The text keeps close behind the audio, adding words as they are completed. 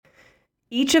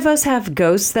Each of us have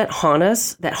ghosts that haunt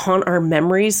us, that haunt our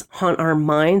memories, haunt our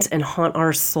minds, and haunt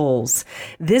our souls.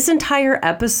 This entire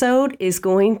episode is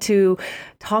going to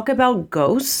talk about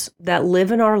ghosts that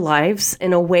live in our lives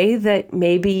in a way that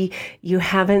maybe you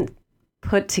haven't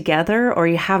put together or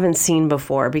you haven't seen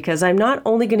before, because I'm not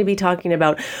only going to be talking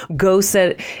about ghosts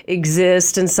that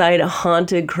exist inside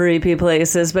haunted, creepy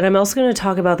places, but I'm also going to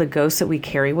talk about the ghosts that we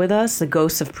carry with us, the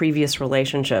ghosts of previous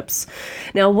relationships.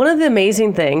 Now, one of the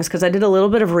amazing things, because I did a little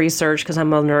bit of research because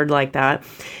I'm a nerd like that,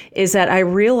 is that I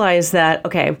realized that,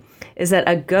 is that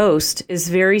a ghost is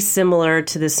very similar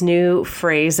to this new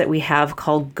phrase that we have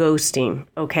called ghosting,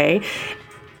 okay?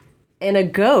 And a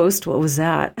ghost, what was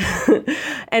that?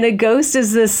 And a ghost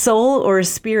is the soul or a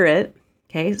spirit,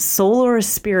 okay? Soul or a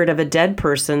spirit of a dead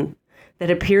person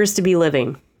that appears to be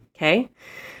living, okay?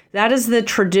 That is the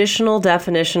traditional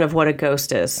definition of what a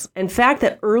ghost is. In fact,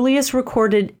 the earliest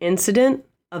recorded incident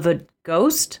of a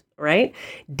ghost, right,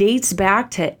 dates back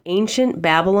to ancient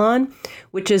Babylon,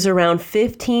 which is around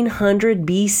 1500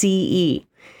 BCE.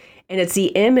 And it's the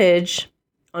image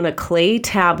on a clay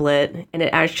tablet, and it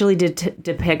actually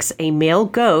depicts a male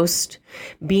ghost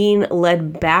being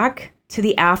led back to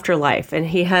the afterlife. And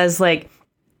he has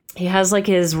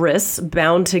his wrists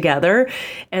bound together,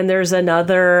 and there's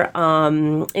another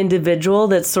individual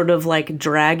that's sort of like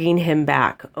dragging him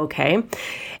back, okay?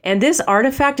 And this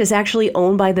artifact is actually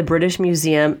owned by the British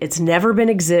Museum. It's never been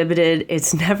exhibited.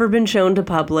 It's never been shown to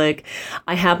public.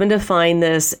 I happened to find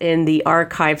this in the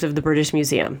archives of the British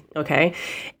Museum, okay?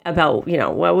 About,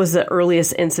 what was the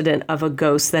earliest incident of a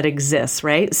ghost that exists,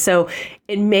 right? So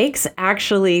it makes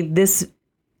actually this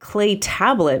clay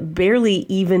tablet barely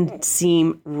even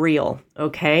seem real,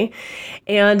 okay?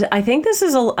 And I think this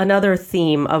is another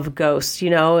theme of ghosts,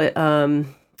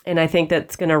 and I think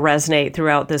that's going to resonate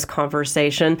throughout this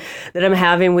conversation that I'm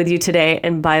having with you today.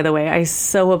 And by the way, I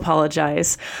so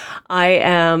apologize. I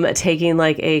am taking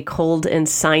like a cold and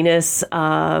sinus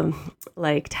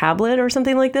tablet or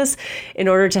something like this in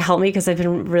order to help me, because I've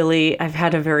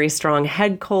had a very strong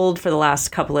head cold for the last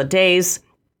couple of days.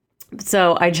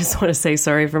 So I just want to say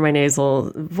sorry for my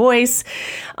nasal voice,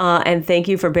 and thank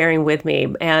you for bearing with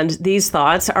me. And these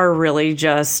thoughts are really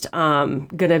just going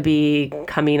to be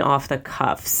coming off the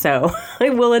cuff. So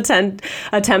I will attempt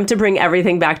to bring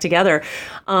everything back together.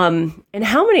 And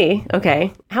how many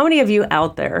of you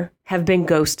out there have been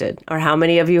ghosted? Or how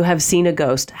many of you have seen a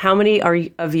ghost? How many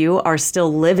of you are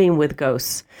still living with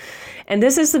ghosts? And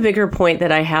this is the bigger point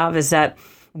that I have, is that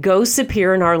ghosts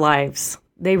appear in our lives.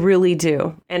 They really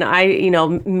do.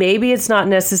 And maybe it's not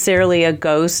necessarily a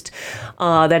ghost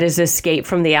that is escaped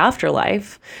from the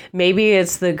afterlife. Maybe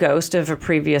it's the ghost of a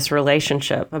previous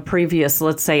relationship,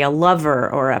 let's say a lover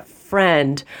or a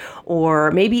friend,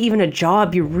 or maybe even a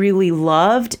job you really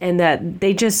loved and that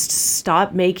they just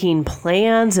stopped making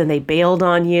plans and they bailed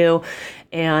on you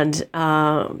and,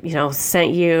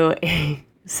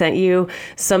 sent you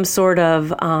some sort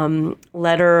of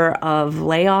letter of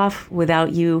layoff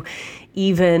without you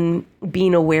even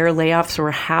being aware layoffs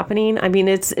were happening. I mean,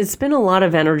 it's been a lot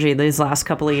of energy these last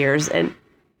couple of years. And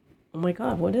oh my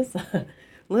God, what is that?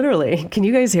 Literally, can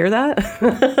you guys hear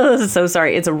that? So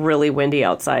sorry. It's really windy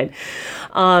outside.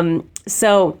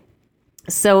 So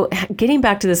getting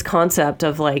back to this concept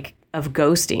of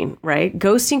ghosting, right?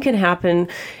 Ghosting can happen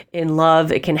in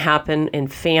love. It can happen in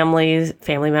family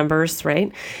members,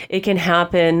 right? It can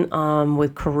happen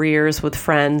with careers, with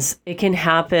friends. It can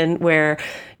happen where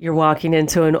you're walking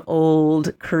into an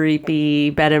old,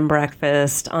 creepy bed and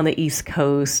breakfast on the East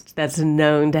Coast that's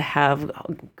known to have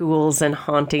ghouls and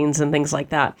hauntings and things like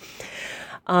that.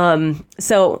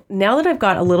 So now that I've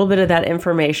got a little bit of that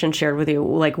information shared with you,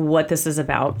 like what this is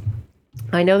about,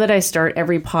 I know that I start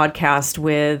every podcast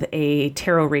with a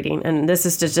tarot reading, and this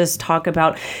is to just talk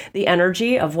about the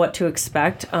energy of what to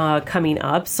expect coming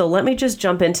up. So let me just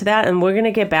jump into that, and we're going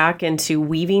to get back into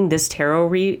weaving this tarot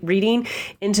reading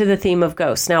into the theme of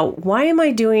ghosts. Now, why am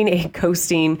I doing a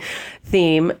ghosting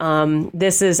theme?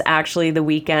 This is actually the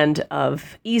weekend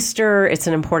of Easter. It's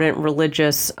an important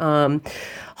religious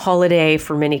holiday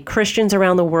for many Christians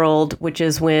around the world, which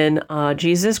is when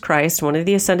Jesus Christ, one of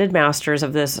the ascended masters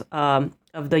of this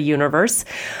of the universe,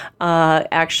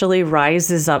 actually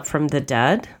rises up from the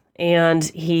dead. And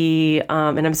he,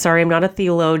 and I'm sorry, I'm not a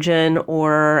theologian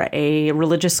or a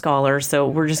religious scholar, so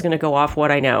we're just going to go off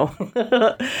what I know.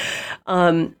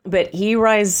 But he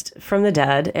rised from the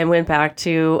dead and went back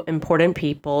to important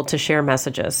people to share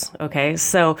messages. Okay,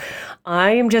 so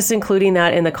I am just including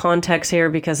that in the context here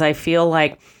because I feel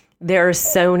like there are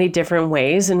so many different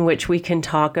ways in which we can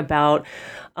talk about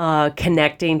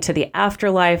connecting to the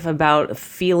afterlife, about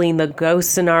feeling the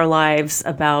ghosts in our lives,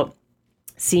 about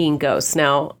seeing ghosts.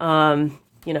 Now, I'm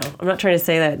not trying to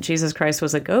say that Jesus Christ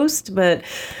was a ghost, but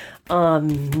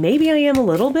maybe I am a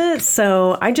little bit.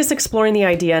 So I'm just exploring the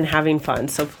idea and having fun.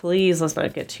 So please, let's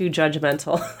not get too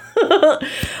judgmental.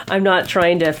 I'm not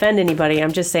trying to offend anybody.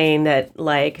 I'm just saying that,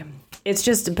 like, it's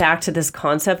just back to this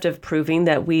concept of proving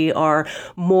that we are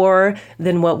more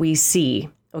than what we see.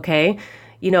 Okay.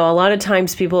 A lot of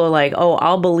times people are like, oh,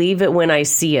 I'll believe it when I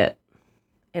see it.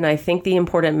 And I think the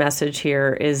important message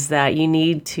here is that you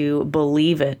need to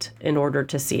believe it in order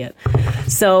to see it.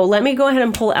 So let me go ahead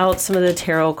and pull out some of the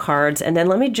tarot cards, and then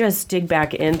let me just dig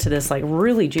back into this like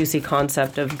really juicy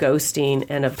concept of ghosting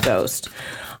and of ghost.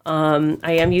 I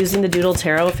am using the Doodle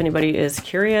Tarot if anybody is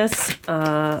curious.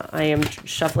 I am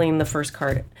shuffling the first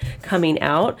card coming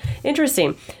out.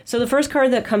 Interesting. So the first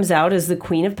card that comes out is the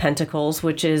Queen of Pentacles,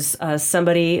 which is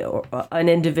somebody, an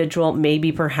individual,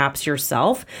 maybe perhaps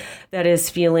yourself, that is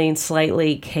feeling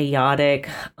slightly chaotic,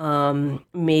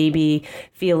 maybe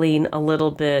feeling a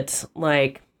little bit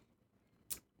like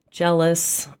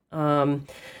jealous,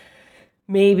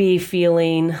 maybe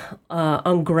feeling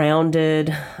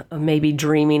ungrounded, maybe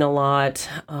dreaming a lot,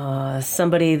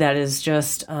 somebody that is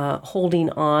just holding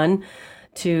on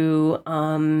to,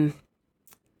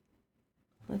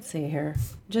 let's see here,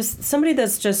 just somebody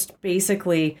that's just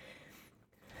basically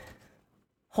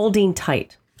holding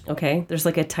tight. Okay, there's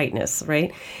like a tightness,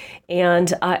 right? And,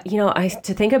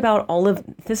 to think about all of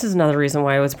this is another reason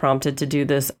why I was prompted to do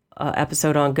this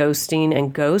episode on ghosting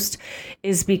and ghost,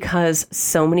 is because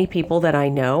so many people that I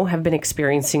know have been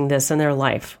experiencing this in their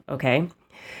life. Okay,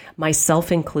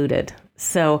 myself included.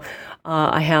 So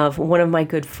I have one of my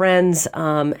good friends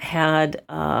had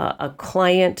a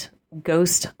client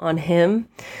ghost on him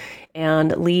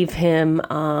and leave him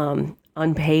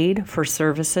unpaid for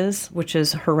services, which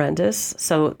is horrendous.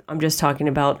 So I'm just talking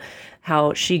about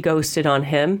how she ghosted on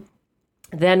him.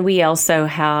 Then we also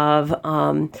have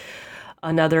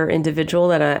another individual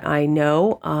that I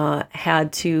know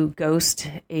had to ghost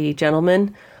a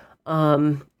gentleman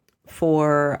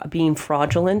for being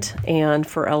fraudulent and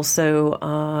for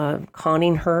also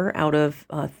conning her out of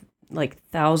like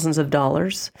thousands of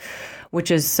dollars,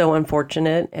 which is so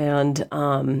unfortunate and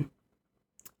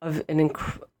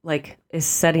is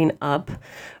setting up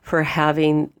for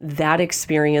having that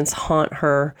experience haunt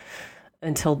her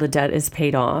until the debt is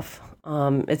paid off.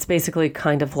 It's basically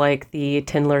kind of like the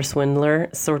Tinder Swindler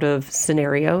sort of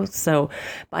scenario. So,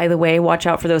 by the way, watch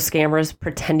out for those scammers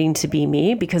pretending to be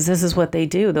me, because this is what they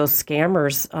do. Those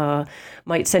scammers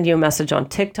might send you a message on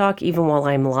TikTok even while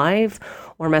I'm live,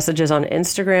 or messages on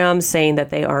Instagram saying that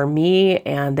they are me,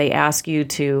 and they ask you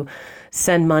to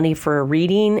send money for a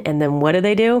reading. And then what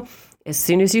do? As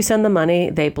soon as you send the money,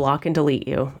 they block and delete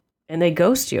you, and they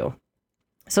ghost you.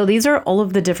 So these are all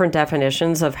of the different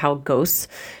definitions of how ghosts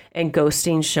and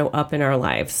ghosting show up in our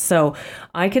lives. So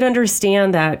I could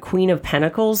understand that Queen of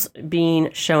Pentacles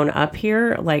being shown up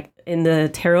here, like in the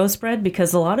tarot spread,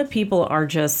 because a lot of people are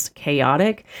just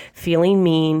chaotic, feeling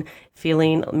mean,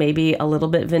 feeling maybe a little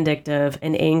bit vindictive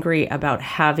and angry about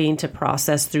having to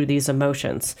process through these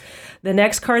emotions. The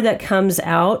next card that comes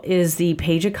out is the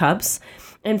Page of Cups.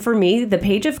 And for me, the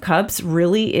Page of Cups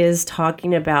really is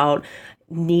talking about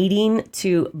needing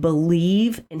to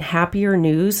believe in happier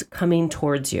news coming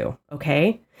towards you,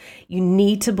 okay? You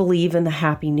need to believe in the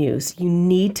happy news. You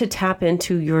need to tap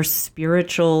into your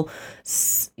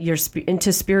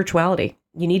into spirituality.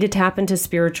 You need to tap into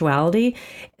spirituality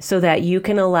so that you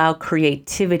can allow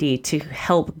creativity to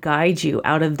help guide you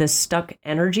out of the stuck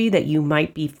energy that you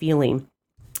might be feeling.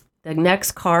 The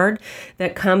next card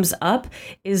that comes up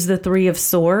is the Three of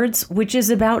Swords, which is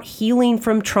about healing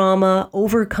from trauma,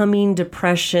 overcoming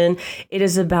depression. It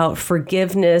is about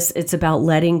forgiveness. It's about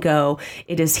letting go.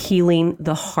 It is healing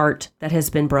the heart that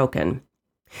has been broken.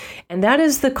 And that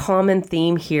is the common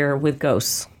theme here with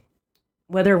ghosts.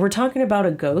 Whether we're talking about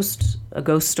a ghost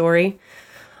story,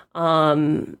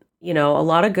 a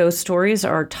lot of ghost stories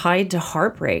are tied to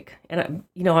heartbreak. And,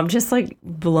 I'm just like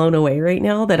blown away right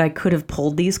now that I could have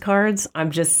pulled these cards.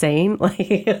 I'm just saying, like,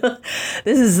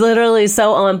 this is literally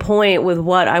so on point with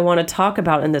what I want to talk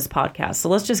about in this podcast. So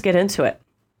let's just get into it.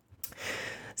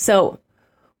 So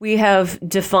we have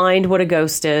defined what a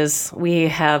ghost is.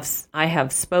 I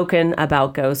have spoken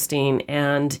about ghosting,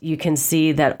 and you can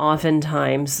see that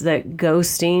oftentimes that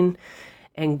ghosting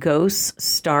and ghosts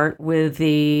start with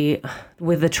the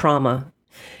trauma.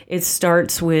 It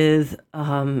starts with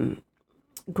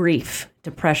grief,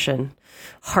 depression,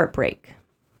 heartbreak.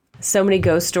 So many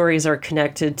ghost stories are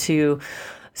connected to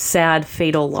sad,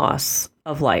 fatal loss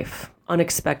of life,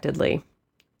 unexpectedly.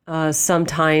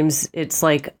 Sometimes it's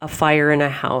like a fire in a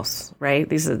house, right?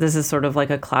 This is sort of like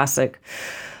a classic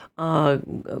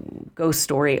ghost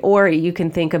story. Or you can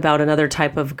think about another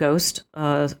type of ghost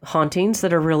hauntings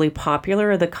that are really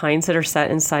popular, the kinds that are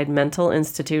set inside mental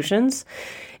institutions.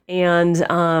 And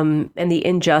the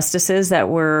injustices that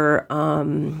were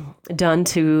done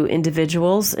to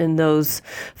individuals in those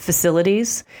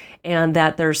facilities, and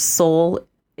that their soul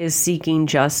is seeking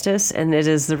justice, and it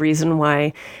is the reason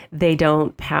why they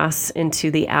don't pass into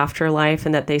the afterlife,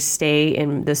 and that they stay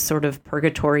in this sort of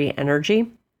purgatory energy,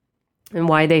 and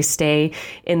why they stay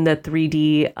in the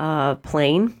 3D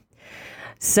plane.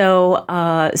 So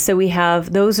we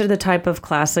have, those are the type of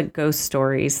classic ghost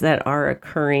stories that are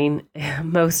occurring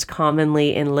most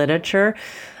commonly in literature.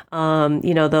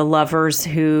 The lovers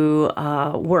who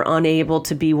were unable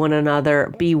to be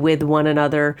with one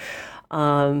another.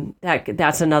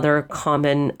 That's another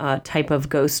common type of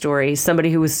ghost story.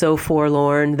 Somebody who was so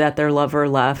forlorn that their lover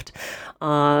left,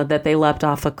 that they leapt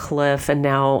off a cliff and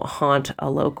now haunt a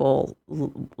local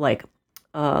light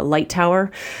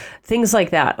tower, things like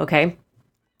that. Okay.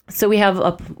 So we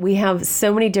have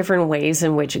so many different ways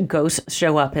in which ghosts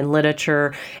show up in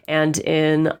literature and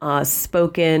in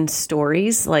spoken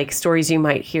stories, like stories you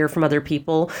might hear from other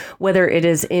people, whether it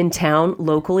is in town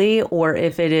locally or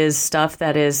if it is stuff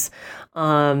that is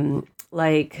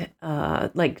like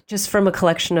just from a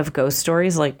collection of ghost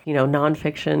stories, like,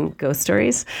 nonfiction ghost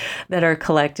stories that are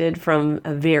collected from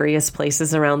various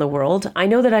places around the world. I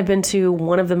know that I've been to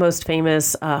one of the most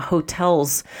famous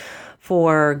hotels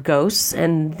for ghosts,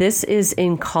 and this is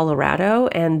in Colorado,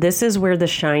 and this is where The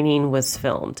Shining was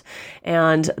filmed.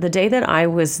 And the day that I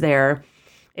was there,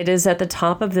 it is at the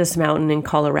top of this mountain in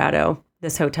Colorado,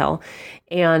 this hotel.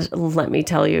 And let me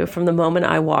tell you, from the moment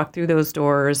I walked through those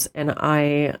doors and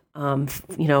I,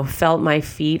 felt my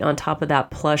feet on top of that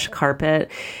plush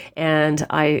carpet, and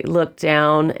I looked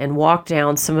down and walked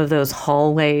down some of those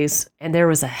hallways, and there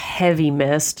was a heavy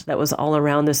mist that was all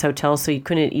around this hotel, so you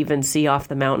couldn't even see off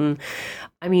the mountain.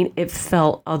 I mean, it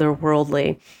felt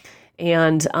otherworldly.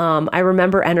 And I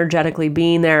remember energetically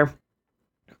being there.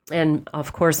 And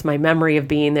of course, my memory of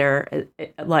being there,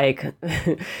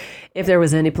 if there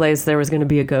was any place there was going to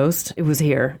be a ghost, it was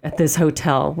here at this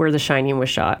hotel where The Shining was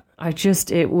shot.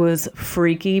 It was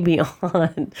freaky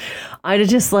beyond. I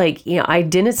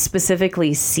didn't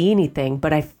specifically see anything,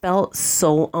 but I felt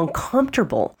so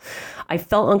uncomfortable. I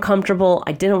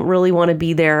didn't really want to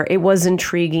be there. It was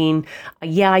intriguing.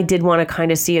 Yeah, I did want to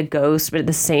kind of see a ghost, but at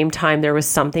the same time, there was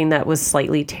something that was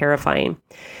slightly terrifying.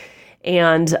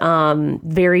 And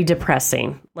very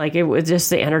depressing. Like, it was just,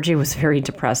 the energy was very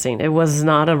depressing. It was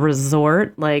not a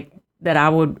resort like that I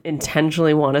would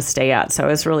intentionally want to stay at. So I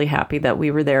was really happy that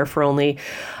we were there for only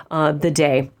the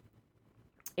day.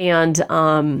 And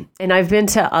I've been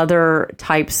to other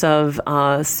types of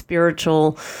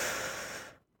spiritual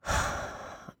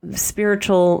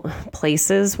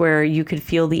places where you could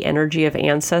feel the energy of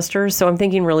ancestors. So I'm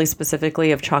thinking really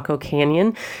specifically of Chaco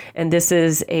Canyon. And this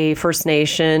is a First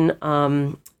Nation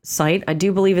site. I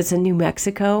do believe it's in New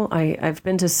Mexico. I've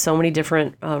been to so many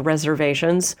different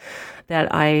reservations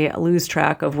that I lose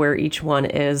track of where each one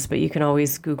is, but you can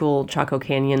always Google Chaco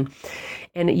Canyon.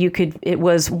 And it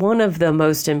was one of the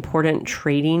most important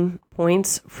trading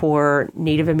points for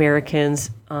Native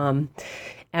Americans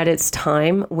at its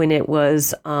time, when it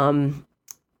was operating,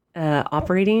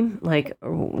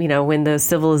 when the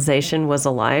civilization was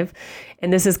alive.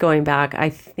 And this is going back, I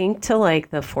think, to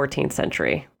the 14th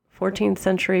century,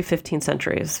 15th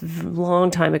century. It's a long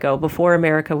time ago, before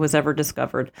America was ever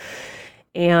discovered.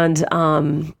 And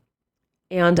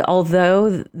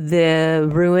although the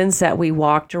ruins that we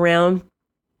walked around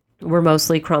were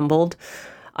mostly crumbled,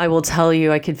 I will tell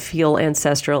you, I could feel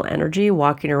ancestral energy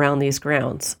walking around these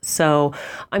grounds. So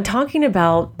I'm talking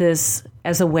about this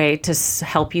as a way to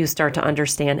help you start to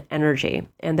understand energy,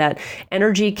 and that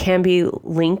energy can be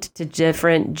linked to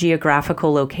different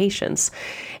geographical locations,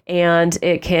 and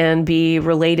it can be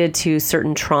related to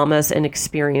certain traumas and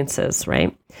experiences,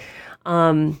 right?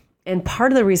 And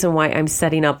part of the reason why I'm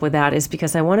setting up with that is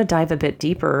because I want to dive a bit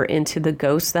deeper into the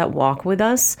ghosts that walk with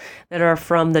us that are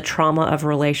from the trauma of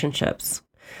relationships.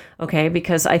 Okay,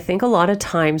 because I think a lot of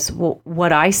times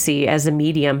what I see as a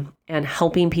medium and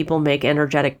helping people make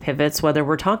energetic pivots, whether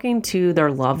we're talking to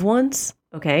their loved ones,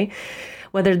 okay,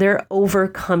 whether they're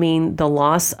overcoming the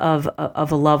loss of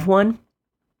a loved one,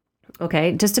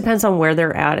 okay, just depends on where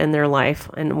they're at in their life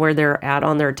and where they're at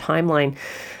on their timeline.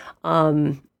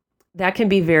 That can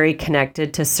be very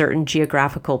connected to certain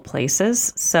geographical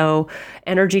places. So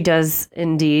energy does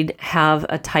indeed have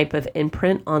a type of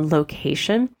imprint on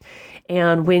location.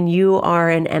 And when you are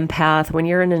an empath, when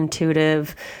you're an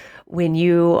intuitive, when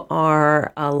you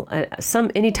are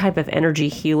any type of energy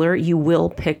healer, you will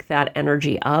pick that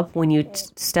energy up when you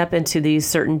step into these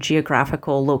certain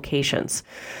geographical locations.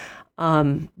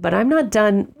 But I'm not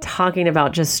done talking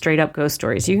about just straight up ghost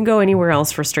stories. You can go anywhere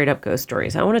else for straight up ghost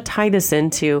stories. I want to tie this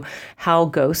into how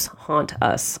ghosts haunt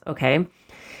us. Okay.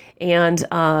 And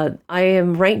I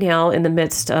am right now in the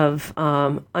midst of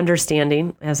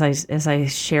understanding as I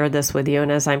share this with you,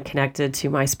 and as I'm connected to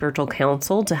my spiritual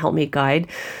counsel to help me guide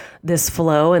this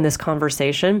flow and this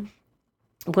conversation.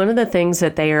 One of the things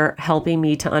that they are helping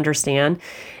me to understand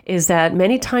is that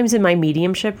many times in my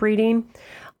mediumship reading,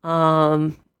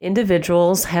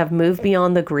 individuals have moved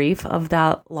beyond the grief of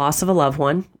that loss of a loved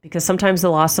one, because sometimes the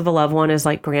loss of a loved one is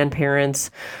like grandparents,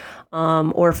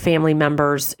 or family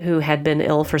members who had been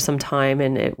ill for some time,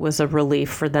 and it was a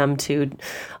relief for them to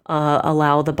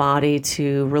allow the body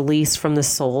to release from the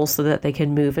soul so that they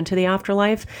can move into the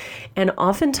afterlife. And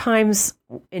oftentimes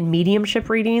in mediumship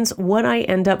readings, what I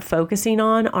end up focusing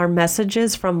on are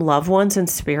messages from loved ones and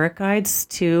spirit guides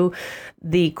to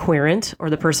the querent, or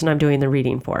the person I'm doing the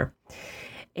reading for.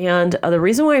 And the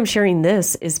reason why I'm sharing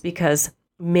this is because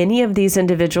many of these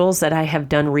individuals that I have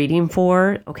done reading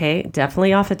for, okay,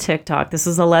 definitely off of TikTok. This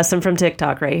is a lesson from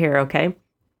TikTok right here, okay,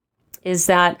 is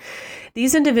that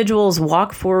these individuals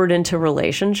walk forward into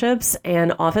relationships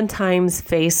and oftentimes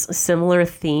face similar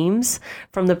themes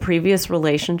from the previous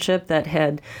relationship that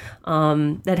had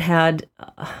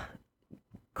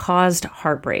caused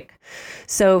heartbreak.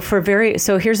 So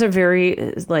here's a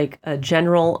very like a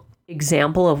general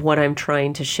example of what I'm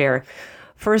trying to share.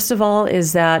 First of all,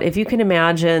 is that if you can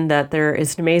imagine that there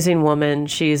is an amazing woman,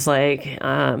 she's like in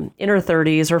her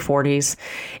 30s or 40s,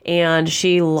 and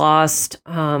she lost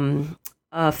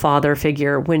a father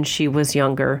figure when she was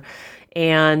younger.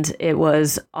 And it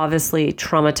was obviously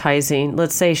traumatizing.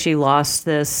 Let's say she lost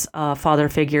this father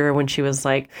figure when she was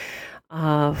like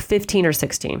 15 or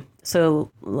 16.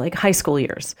 So like high school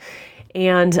years.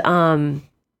 And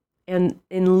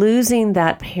in losing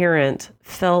that parent,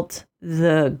 felt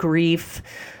the grief,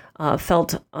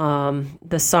 felt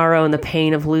the sorrow and the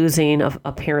pain of losing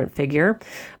a parent figure.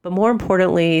 But more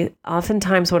importantly,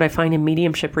 oftentimes what I find in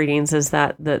mediumship readings is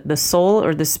that the soul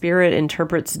or the spirit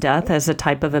interprets death as a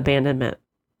type of abandonment.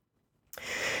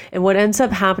 And what ends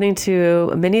up happening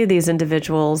to many of these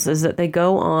individuals is that they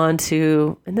go on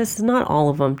to, and this is not all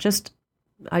of them, just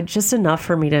enough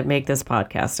for me to make this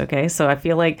podcast. Okay. So I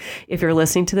feel like if you're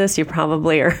listening to this, you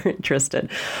probably are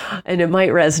interested and it might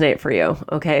resonate for you.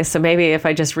 Okay. So maybe if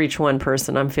I just reach one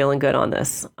person, I'm feeling good on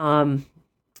this.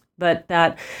 But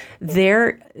that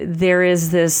there is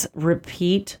this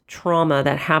repeat trauma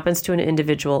that happens to an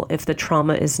individual if the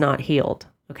trauma is not healed.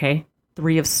 Okay.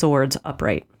 3 of Swords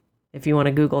upright. If you want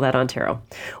to Google that on tarot,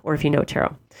 or if you know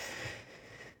tarot.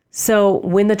 So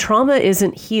when the trauma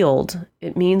isn't healed,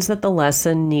 it means that the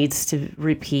lesson needs to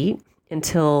repeat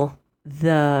until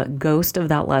the ghost of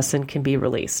that lesson can be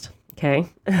released. Okay.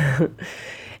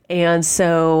 And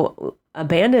so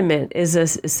abandonment is a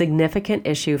significant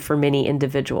issue for many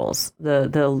individuals.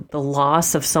 The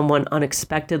loss of someone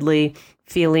unexpectedly,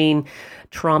 feeling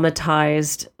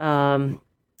traumatized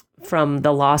from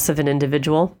the loss of an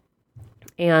individual.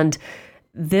 And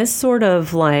this sort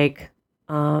of like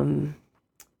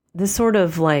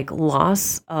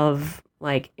loss of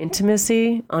like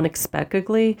intimacy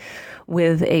unexpectedly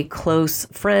with a close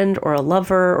friend or a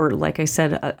lover, or like I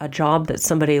said, a job that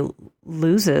somebody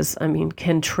loses,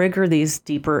 can trigger these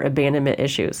deeper abandonment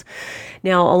issues.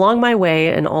 Now, along my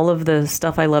way and all of the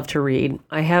stuff I love to read,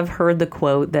 I have heard the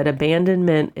quote that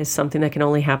abandonment is something that can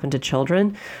only happen to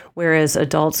children, whereas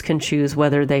adults can choose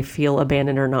whether they feel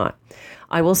abandoned or not.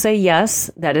 I will say, yes,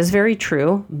 that is very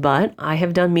true, but I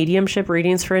have done mediumship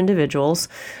readings for individuals,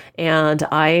 and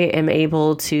I am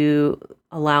able to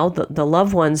allow the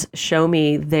loved ones show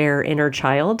me their inner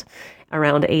child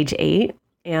around age 8,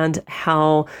 and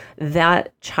how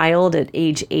that child at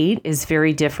age 8 is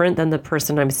very different than the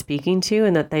person I'm speaking to,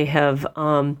 and that they have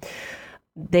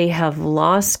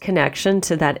lost connection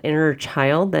to that inner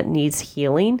child that needs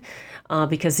healing,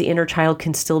 because the inner child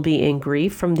can still be in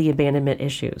grief from the abandonment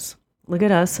issues. Look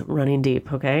at us running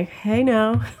deep, okay? Hey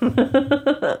now.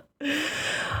 But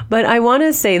I want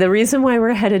to say the reason why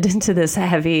we're headed into this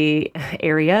heavy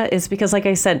area is because, like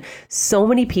I said, so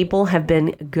many people have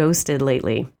been ghosted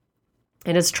lately.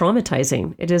 And it's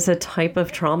traumatizing. It is a type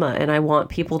of trauma, and I want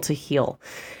people to heal.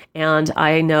 And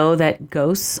I know that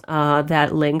ghosts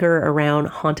that linger around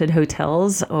haunted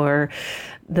hotels or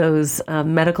those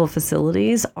medical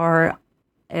facilities are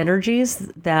energies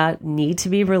that need to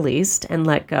be released and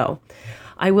let go.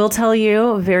 I will tell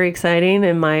you, very exciting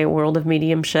in my world of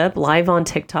mediumship, live on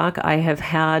TikTok, I have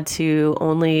had to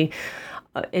only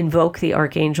invoke the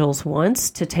archangels once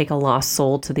to take a lost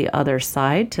soul to the other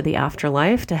side, to the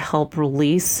afterlife, to help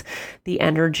release the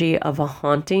energy of a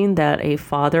haunting that a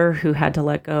father who had to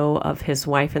let go of his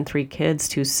wife and 3 kids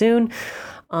too soon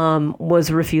was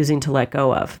refusing to let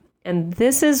go of. And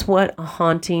this is what a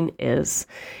haunting is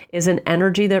an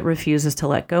energy that refuses to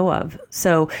let go of.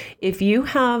 So if you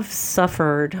have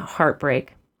suffered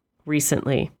heartbreak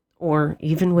recently, or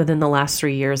even within the last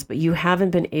 3 years, but you haven't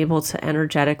been able to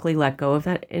energetically let go of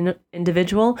that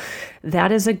individual,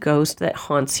 that is a ghost that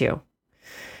haunts you.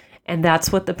 And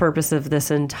that's what the purpose of this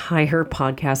entire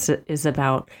podcast is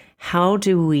about. How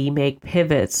do we make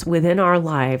pivots within our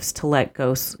lives to let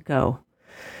ghosts go?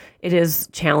 It is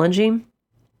challenging.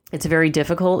 It's very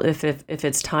difficult if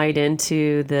it's tied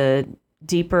into the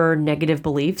deeper negative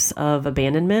beliefs of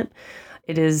abandonment.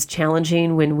 It is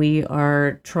challenging when we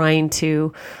are trying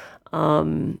to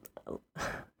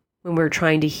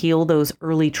heal those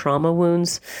early trauma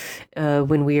wounds,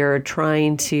 when we are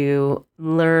trying to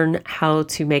learn how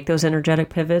to make those energetic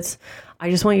pivots. I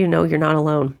just want you to know you're not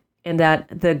alone, and that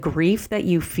the grief that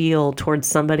you feel towards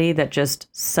somebody that just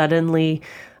suddenly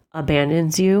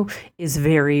abandons you is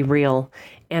very real,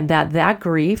 and that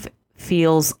grief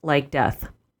feels like death.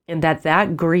 And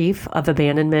that grief of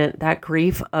abandonment, that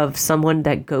grief of someone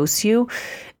that ghosts you,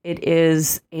 it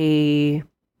is a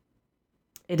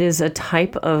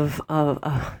type of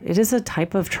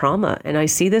trauma. And I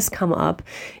see this come up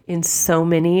in so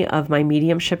many of my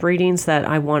mediumship readings that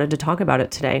I wanted to talk about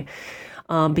it today.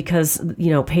 Because,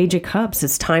 Page of Cups,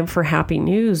 it's time for happy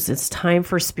news. It's time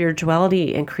for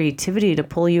spirituality and creativity to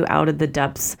pull you out of the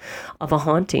depths of a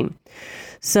haunting.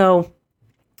 So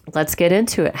let's get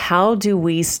into it. How do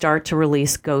we start to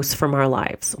release ghosts from our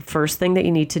lives? First thing that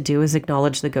you need to do is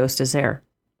acknowledge the ghost is there,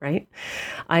 right?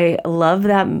 I love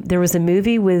that. There was a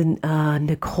movie with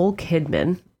Nicole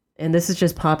Kidman, and this is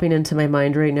just popping into my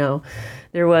mind right now.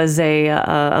 There was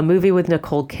a movie with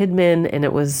Nicole Kidman, and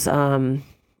it was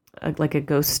like a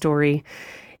ghost story,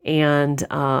 and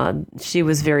she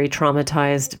was very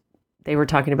traumatized. They were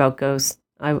talking about ghosts.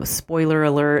 Spoiler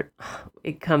alert,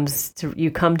 you come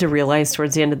to realize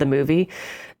towards the end of the movie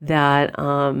that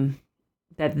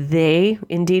that they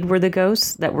indeed were the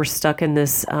ghosts that were stuck in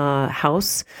this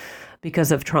house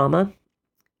because of trauma.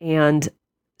 And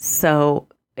so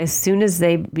as soon as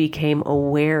they became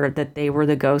aware that they were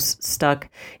the ghosts stuck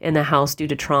in the house due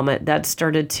to trauma, that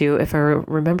started to, if I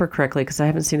remember correctly, because I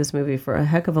haven't seen this movie for a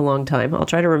heck of a long time, I'll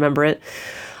try to remember it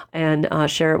and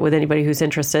share it with anybody who's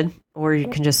interested. Or you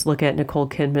can just look at Nicole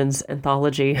Kidman's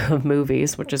anthology of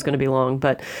movies, which is going to be long.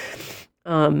 But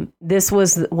this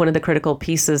was one of the critical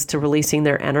pieces to releasing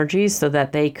their energies so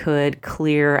that they could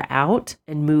clear out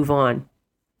and move on.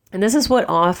 And this is what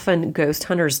often ghost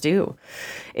hunters do.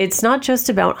 It's not just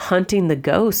about hunting the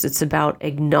ghost. It's about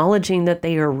acknowledging that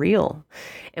they are real.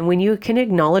 And when you can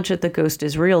acknowledge that the ghost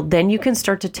is real, then you can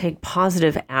start to take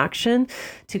positive action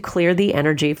to clear the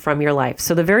energy from your life.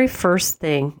 So the very first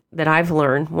thing that I've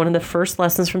learned, one of the first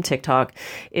lessons from TikTok,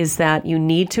 is that you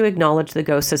need to acknowledge the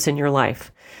ghost that's in your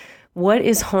life. What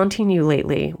is haunting you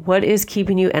lately? What is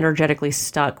keeping you energetically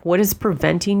stuck? What is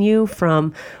preventing you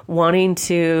from wanting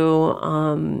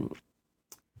to,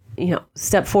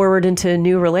 step forward into a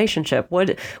new relationship?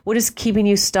 What is keeping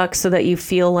you stuck so that you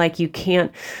feel like you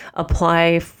can't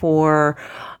apply for,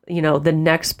 the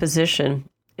next position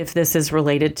if this is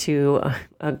related to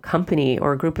a company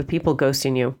or a group of people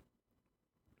ghosting you?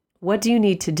 What do you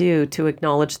need to do to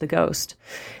acknowledge the ghost?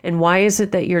 And why is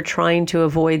it that you're trying to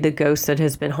avoid the ghost that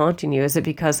has been haunting you? Is it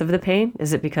because of the pain?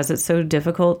 Is it because it's so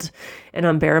difficult and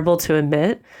unbearable to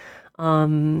admit?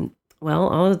 Well,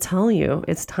 I'll tell you,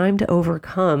 it's time to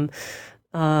overcome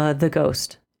the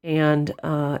ghost. And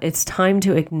it's time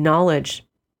to acknowledge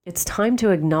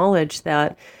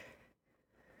that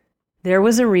there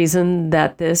was a reason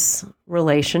that this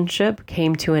relationship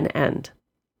came to an end.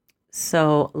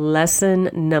 So lesson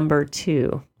number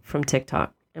 2 from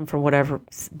TikTok and from what I've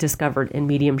discovered in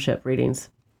mediumship readings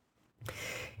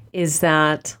is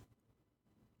that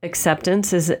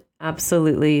acceptance is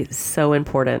absolutely so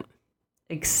important.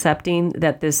 Accepting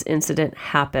that this incident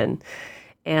happened.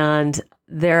 And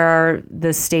there are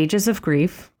the stages of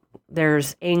grief.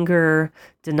 There's anger,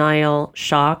 denial,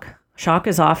 shock. Shock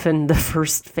is often the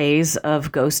first phase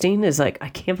of ghosting, is like, I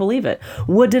can't believe it.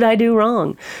 What did I do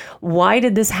wrong? Why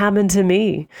did this happen to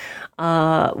me?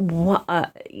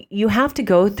 You have to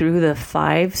go through the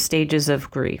 5 stages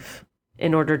of grief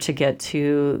in order to get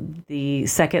to the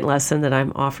second lesson that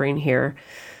I'm offering here,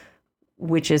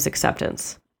 which is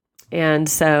acceptance. And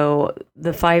so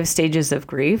the 5 stages of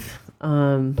grief,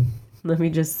 let me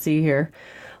just see here.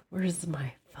 Where's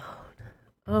my phone?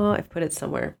 Oh, I've put it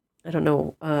somewhere. I don't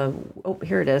know. Oh,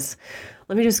 here it is.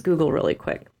 Let me just Google really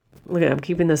quick. Look at, I'm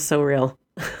keeping this so real.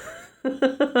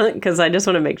 Because I just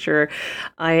want to make sure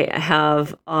I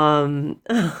have all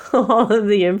of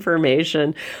the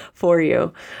information for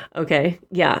you. Okay.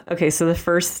 Yeah. Okay. So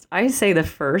I say the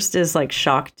first is like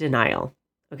shock denial.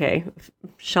 Okay.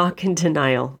 Shock and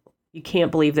denial. You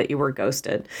can't believe that you were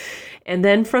ghosted. And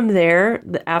then from there,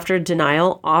 after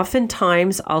denial,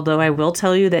 oftentimes, although I will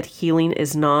tell you that healing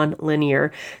is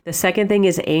non-linear, the second thing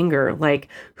is anger. Like,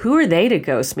 who are they to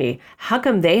ghost me? How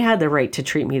come they had the right to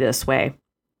treat me this way?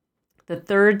 The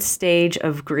third stage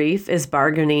of grief is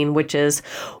bargaining, which is,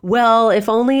 well, if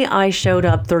only I showed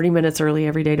up 30 minutes early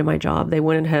every day to my job, they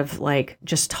wouldn't have like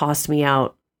just tossed me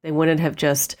out. They wouldn't have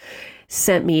just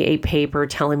sent me a paper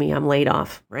telling me I'm laid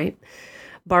off, right?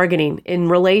 Bargaining in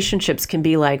relationships can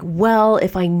be like, well,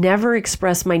 if I never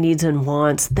expressed my needs and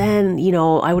wants, then,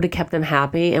 I would have kept them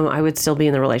happy and I would still be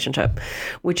in the relationship,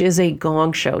 which is a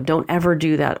gong show. Don't ever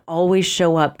do that. Always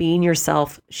show up, being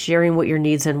yourself, sharing what your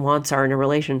needs and wants are in a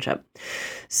relationship.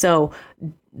 So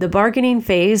the bargaining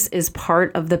phase is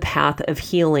part of the path of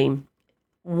healing.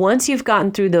 Once you've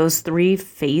gotten through those 3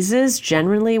 phases,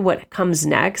 generally what comes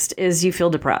next is you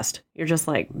feel depressed. You're just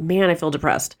like, man, I feel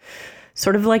depressed.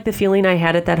 Sort of like the feeling I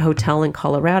had at that hotel in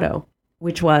Colorado,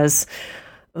 which was,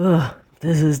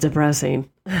 this is depressing.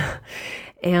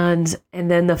 And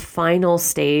then the final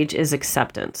stage is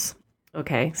acceptance.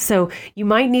 Okay, so you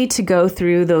might need to go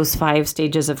through those 5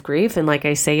 stages of grief. And like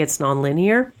I say, it's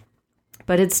nonlinear,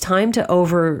 but it's time to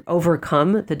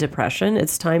overcome the depression.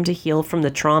 It's time to heal from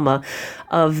the trauma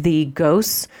of the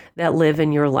ghosts that live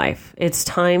in your life. It's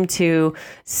time to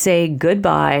say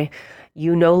goodbye.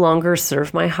 You no longer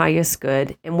serve my highest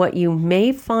good. And what you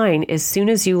may find as soon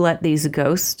as you let these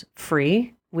ghosts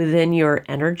free within your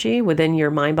energy, within your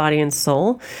mind, body, and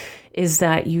soul, is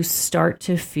that you start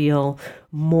to feel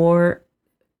more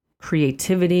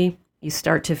creativity. You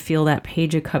start to feel that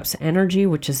Page of Cups energy,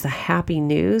 which is the happy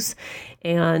news,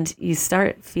 and you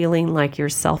start feeling like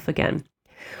yourself again.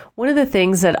 One of the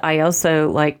things that I also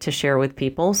like to share with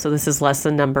people, so this is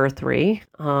lesson number 3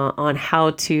 on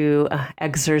how to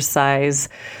exorcise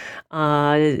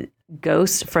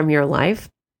ghosts from your life,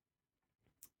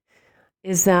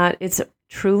 is that it's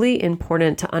truly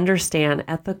important to understand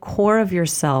at the core of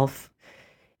yourself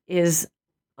is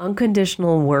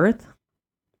unconditional worth,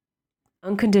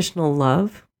 unconditional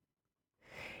love,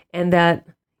 and that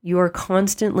you are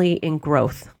constantly in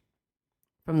growth.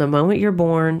 From the moment you're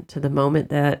born to the moment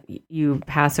that you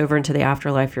pass over into the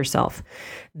afterlife yourself.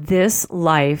 This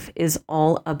life is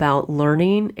all about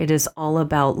learning. It is all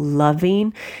about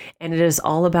loving, and it is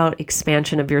all about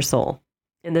expansion of your soul.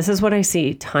 And this is what I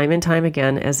see time and time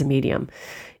again as a medium.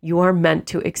 You are meant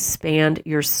to expand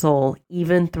your soul,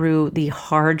 even through the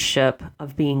hardship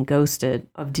of being ghosted,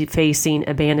 of facing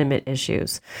abandonment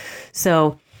issues.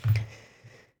 So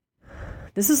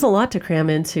this is a lot to cram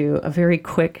into a very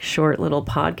quick, short little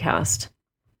podcast.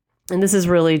 And this is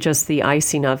really just the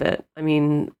icing of it. I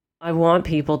mean, I want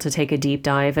people to take a deep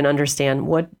dive and understand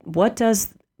what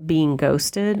does being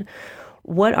ghosted,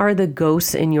 what are the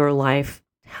ghosts in your life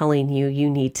telling you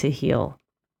need to heal?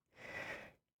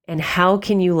 And how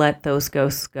can you let those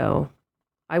ghosts go?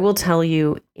 I will tell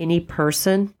you, any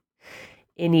person,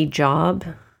 any job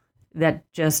that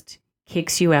just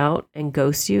kicks you out and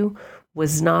ghosts you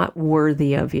was not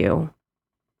worthy of you.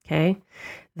 Okay?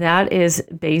 That is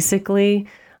basically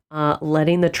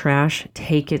letting the trash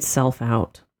take itself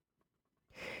out.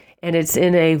 And it's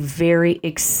in a very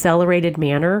accelerated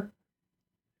manner.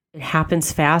 It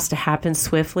happens fast. It happens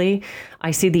swiftly.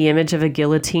 I see the image of a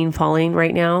guillotine falling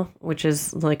right now, which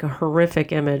is like a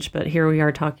horrific image. But here we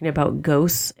are talking about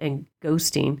ghosts and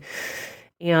ghosting.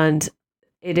 And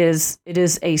it is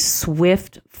a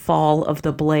swift fall of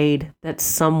the blade that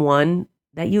someone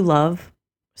that you love,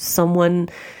 someone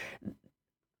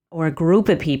or a group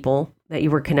of people that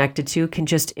you were connected to can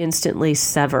just instantly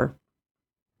sever.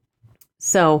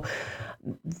 So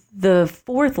the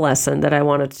 4th lesson that I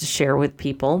wanted to share with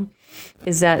people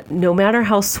is that no matter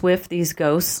how swift these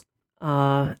ghosts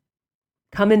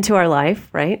come into our life,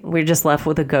 right? We're just left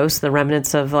with a ghost, the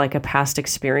remnants of like a past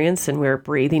experience, and we're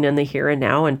breathing in the here and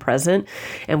now and present.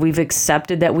 And we've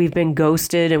accepted that we've been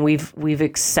ghosted, and we've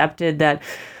accepted that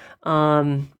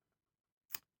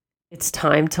it's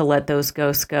time to let those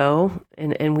ghosts go,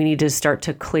 and we need to start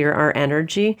to clear our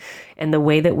energy. And the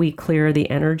way that we clear the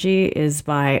energy is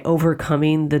by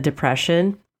overcoming the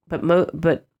depression.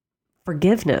 But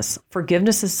forgiveness.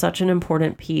 Forgiveness is such an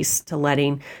important piece to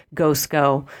letting ghosts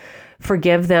go.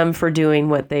 Forgive them for doing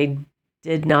what they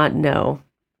did not know.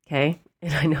 Okay.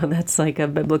 And I know that's like a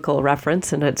biblical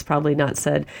reference, and it's probably not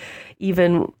said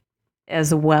even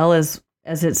as well as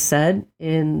it's said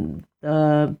in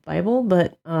the Bible,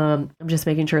 but I'm just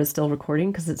making sure it's still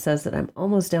recording because it says that I'm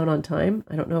almost down on time.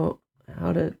 I don't know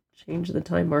how to change the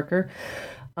time marker.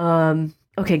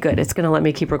 Okay, good. It's going to let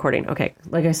me keep recording. Okay.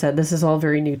 Like I said, this is all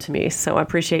very new to me. So I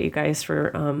appreciate you guys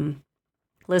for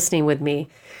listening with me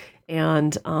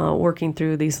and working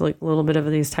through these little bit of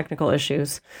these technical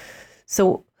issues.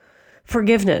 So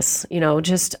forgiveness,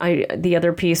 the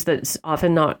other piece that's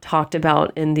often not talked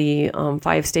about in the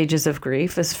 5 stages of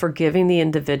grief is forgiving the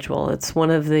individual. It's one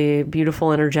of the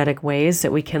beautiful energetic ways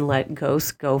that we can let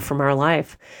ghosts go from our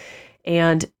life,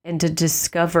 and to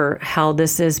discover how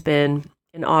this has been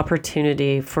an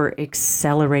opportunity for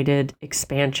accelerated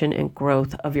expansion and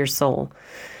growth of your soul.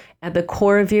 At the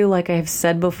core of you, like I've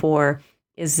said before,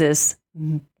 is this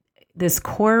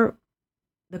core.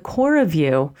 The core of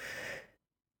you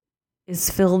is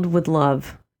filled with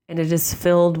love, and it is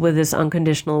filled with this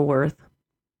unconditional worth.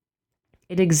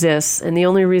 It exists, and the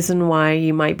only reason why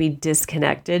you might be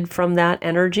disconnected from that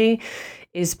energy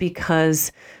is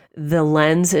because the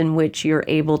lens in which you're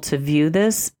able to view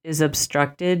this is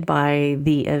obstructed by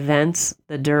the events,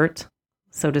 the dirt,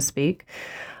 so to speak,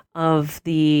 of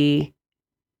the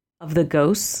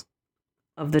ghosts,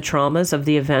 of the traumas, of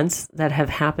the events that have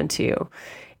happened to you.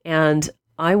 And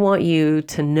I want you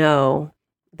to know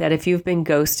that if you've been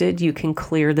ghosted, you can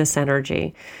clear this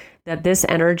energy, that this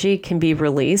energy can be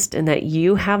released, and that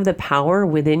you have the power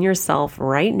within yourself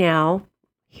right now,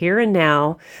 here and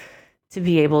now, to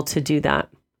be able to do that.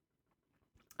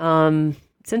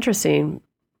 It's interesting.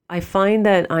 I find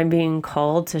that I'm being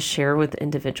called to share with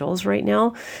individuals right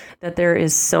now that there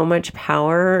is so much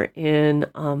power in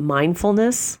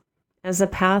mindfulness as a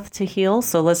path to heal.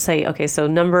 So let's say, okay, so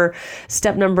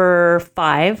step number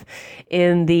 5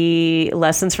 in the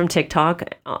lessons from TikTok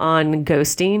on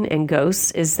ghosting and ghosts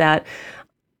is that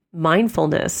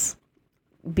mindfulness,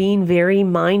 being very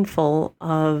mindful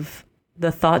of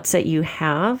the thoughts that you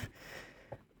have,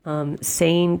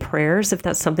 saying prayers, if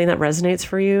that's something that resonates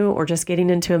for you, or just getting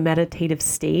into a meditative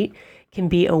state can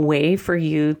be a way for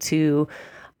you to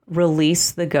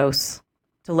release the ghosts,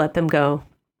 to let them go.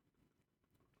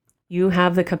 You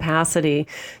have the capacity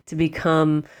to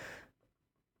become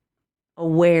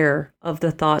aware of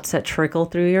the thoughts that trickle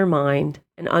through your mind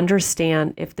and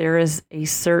understand if there is a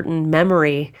certain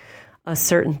memory, a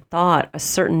certain thought, a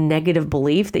certain negative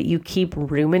belief that you keep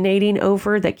ruminating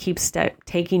over that keeps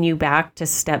taking you back to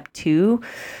step 2,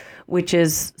 which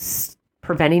is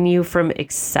preventing you from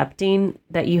accepting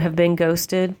that you have been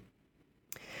ghosted,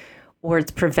 or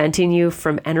it's preventing you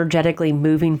from energetically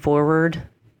moving forward,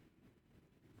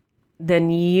 then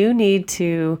you need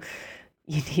to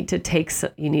take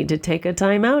a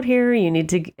time out here. You need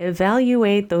to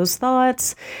evaluate those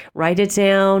thoughts, write it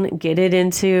down, get it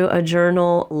into a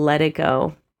journal, let it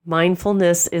go.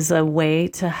 Mindfulness is a way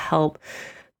to help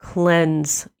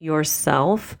cleanse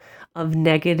yourself of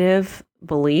negative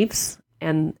beliefs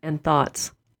and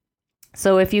thoughts.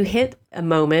 So if you hit a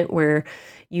moment where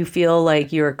you feel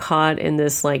like you're caught in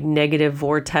this like negative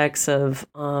vortex of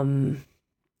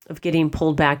getting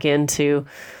pulled back into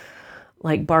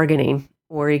like bargaining,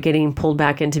 or you're getting pulled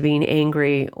back into being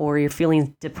angry, or you're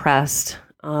feeling depressed,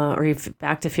 or you're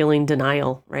back to feeling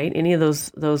denial, right? Any of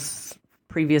those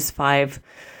previous 5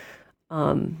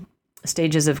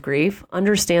 stages of grief,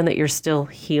 understand that you're still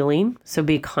healing. So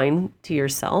be kind to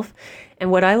yourself.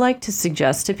 And what I like to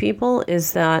suggest to people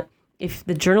is that if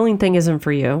the journaling thing isn't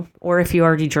for you, or if you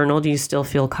already journaled, you still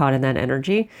feel caught in that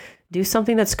energy, do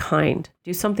something that's kind.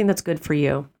 Do something that's good for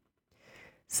you.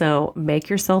 So make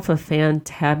yourself a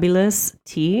fantabulous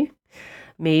tea.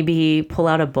 Maybe pull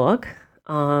out a book.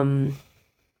 It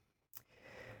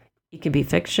could be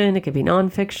fiction. It could be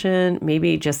nonfiction.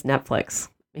 Maybe just Netflix.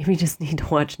 Maybe you just need to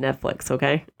watch Netflix,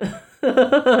 okay?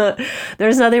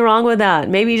 There's nothing wrong with that.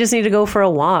 Maybe you just need to go for a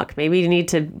walk. Maybe you need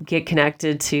to get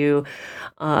connected to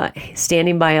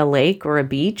standing by a lake or a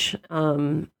beach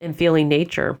and feeling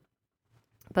nature.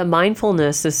 But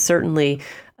mindfulness is certainly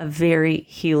a very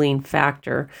healing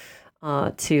factor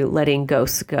to letting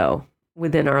ghosts go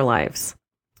within our lives.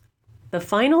 The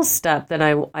final step that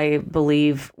I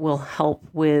believe will help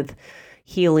with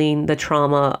healing the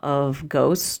trauma of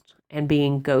ghosts and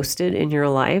being ghosted in your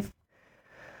life.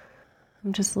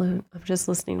 I'm just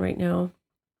listening right now.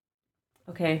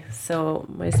 Okay, so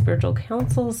my spiritual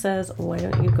counsel says, why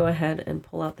don't you go ahead and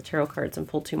pull out the tarot cards and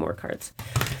pull 2 more cards?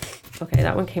 Okay,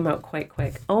 that one came out quite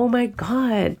quick. Oh my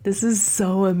God, this is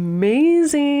so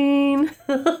amazing.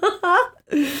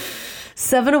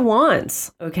 Seven of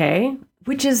Wands, okay,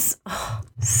 which is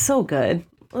so good.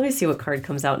 Let me see what card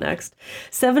comes out next.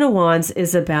 Seven of Wands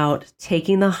is about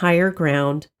taking the higher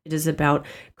ground. It is about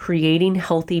creating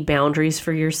healthy boundaries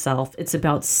for yourself. It's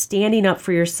about standing up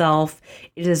for yourself.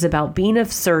 It is about being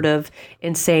assertive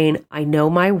and saying, I know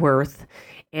my worth.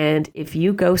 And if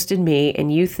you ghosted me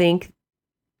and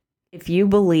if you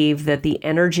believe that the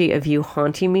energy of you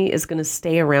haunting me is going to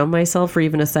stay around myself for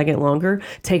even a second longer,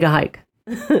 take a hike.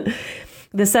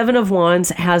 The Seven of Wands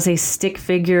has a stick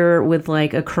figure with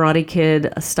like a Karate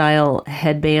Kid style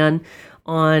headband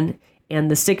on, and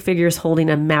the stick figure is holding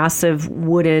a massive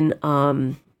wooden,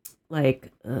 like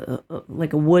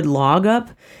a wood log up,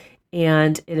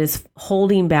 and it is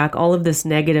holding back all of this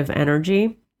negative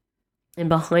energy. And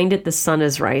behind it, the sun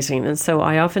is rising. And so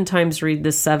I oftentimes read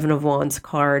the Seven of Wands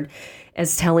card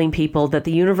as telling people that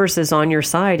the universe is on your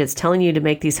side. It's telling you to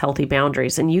make these healthy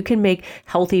boundaries. And you can make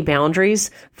healthy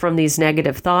boundaries from these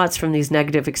negative thoughts, from these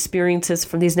negative experiences,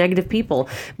 from these negative people.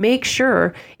 Make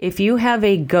sure if you have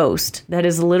a ghost that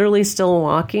is literally still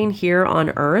walking here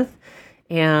on Earth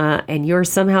and you're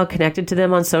somehow connected to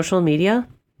them on social media,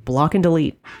 block and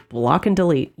delete. Block and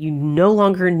delete. You no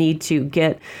longer need to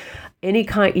get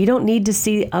you don't need to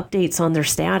see updates on their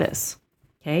status.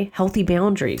 Okay? Healthy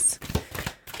boundaries.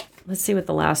 Let's see what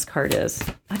the last card is.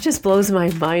 That just blows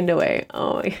my mind away.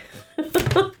 Oh,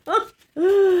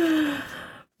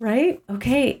 right?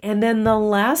 Okay. And then the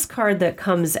last card that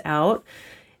comes out.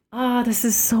 This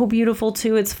is so beautiful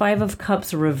too. It's Five of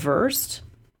Cups reversed.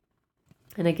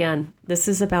 And again, this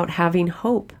is about having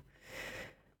hope.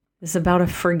 It's about a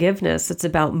forgiveness. It's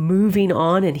about moving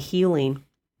on and healing.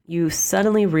 You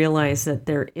suddenly realize that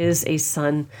there is a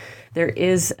sun, there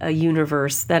is a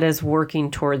universe that is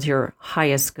working towards your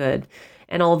highest good.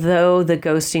 And although the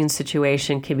ghosting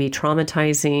situation can be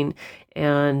traumatizing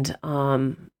and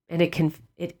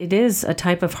it is a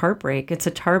type of heartbreak, it's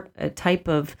a type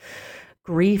of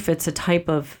grief, it's a type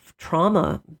of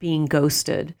trauma being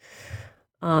ghosted.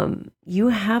 You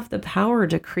have the power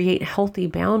to create healthy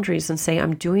boundaries and say,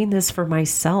 I'm doing this for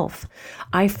myself.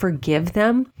 I forgive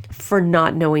them for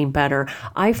not knowing better.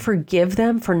 I forgive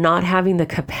them for not having the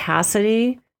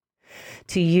capacity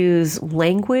to use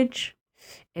language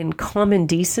and common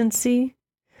decency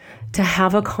to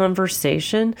have a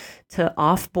conversation, to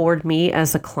offboard me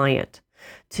as a client,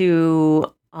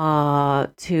 to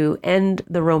end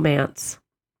the romance.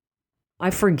 I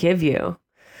forgive you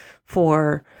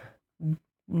for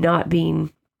not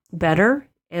being better,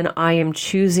 and I am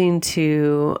choosing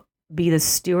to be the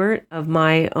steward of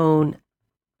my own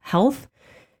health,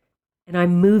 and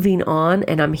I'm moving on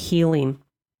and I'm healing.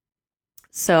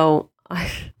 So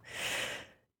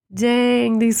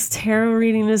dang, this tarot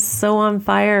reading is so on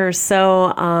fire.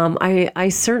 So I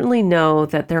certainly know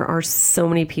that there are so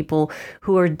many people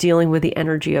who are dealing with the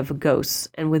energy of ghosts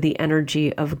and with the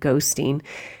energy of ghosting.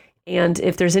 And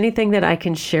if there's anything that I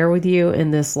can share with you in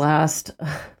this last,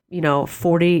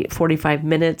 45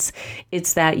 minutes,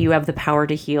 it's that you have the power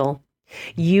to heal.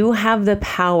 You have the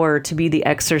power to be the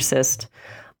exorcist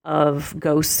of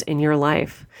ghosts in your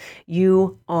life.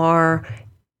 You are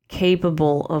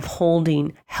capable of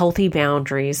holding healthy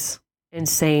boundaries and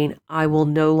saying, I will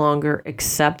no longer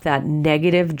accept that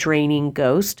negative, draining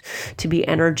ghost to be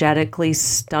energetically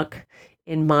stuck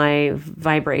in my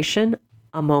vibration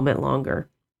a moment longer.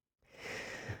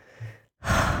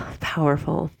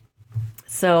 Powerful.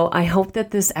 So I hope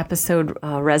that this episode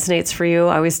resonates for you.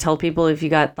 I always tell people, if you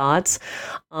got thoughts,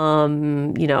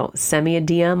 send me a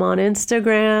DM on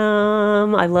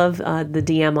Instagram. I love the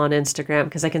DM on Instagram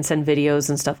because I can send videos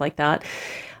and stuff like that.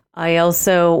 I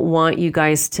also want you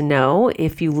guys to know,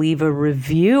 if you leave a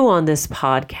review on this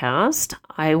podcast,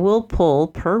 I will pull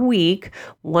per week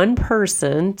one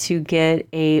person to get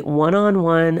a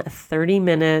one-on-one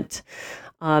 30-minute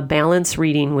balance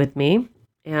reading with me.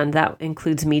 And that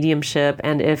includes mediumship,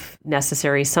 and if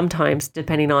necessary, sometimes,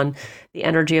 depending on the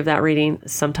energy of that reading,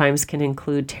 sometimes can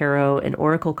include tarot and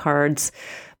oracle cards.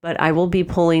 But I will be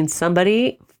pulling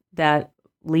somebody that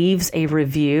leaves a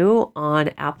review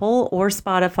on Apple or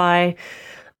Spotify.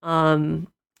 And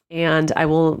I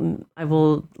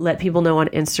will let people know on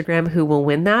Instagram who will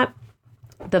win that.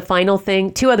 The final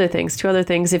thing, two other things.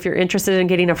 If you're interested in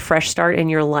getting a fresh start in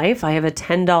your life, I have a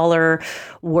 $10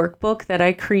 workbook that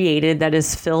I created that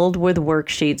is filled with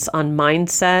worksheets on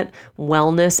mindset,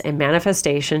 wellness, and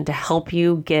manifestation to help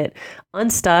you get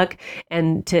unstuck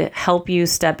and to help you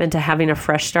step into having a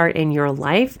fresh start in your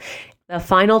life. The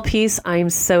final piece,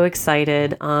 I'm so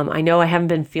excited. I know I haven't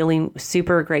been feeling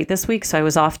super great this week, so I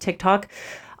was off TikTok.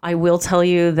 I will tell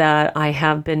you that I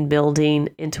have been building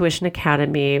Intuition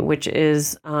Academy, which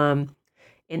is an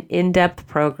in-depth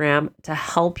program to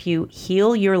help you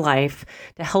heal your life,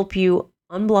 to help you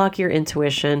unblock your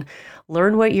intuition,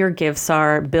 learn what your gifts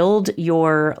are, build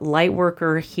your light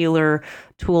worker healer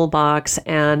toolbox,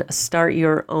 and start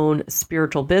your own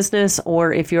spiritual business.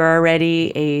 Or if you're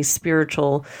already a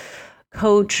spiritual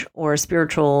coach or a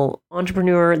spiritual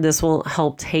entrepreneur, this will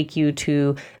help take you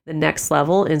to the next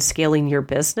level in scaling your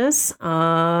business.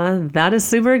 That is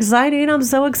super exciting. I'm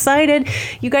so excited.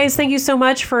 You guys, thank you so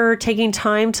much for taking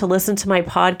time to listen to my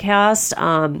podcast.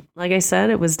 Like I said,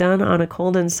 it was done on a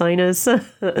cold and sinus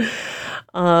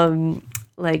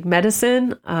like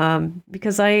medicine,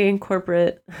 because I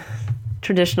incorporate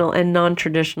traditional and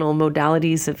non-traditional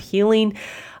modalities of healing.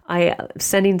 I am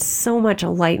sending so much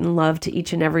light and love to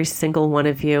each and every single one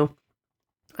of you.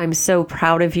 I'm so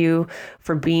proud of you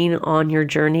for being on your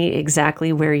journey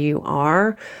exactly where you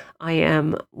are. I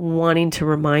am wanting to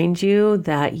remind you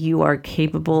that you are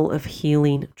capable of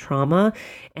healing trauma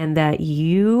and that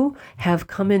you have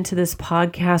come into this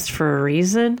podcast for a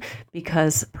reason,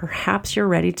 because perhaps you're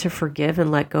ready to forgive and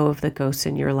let go of the ghosts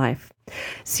in your life.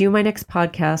 See you in my next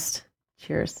podcast.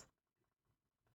 Cheers.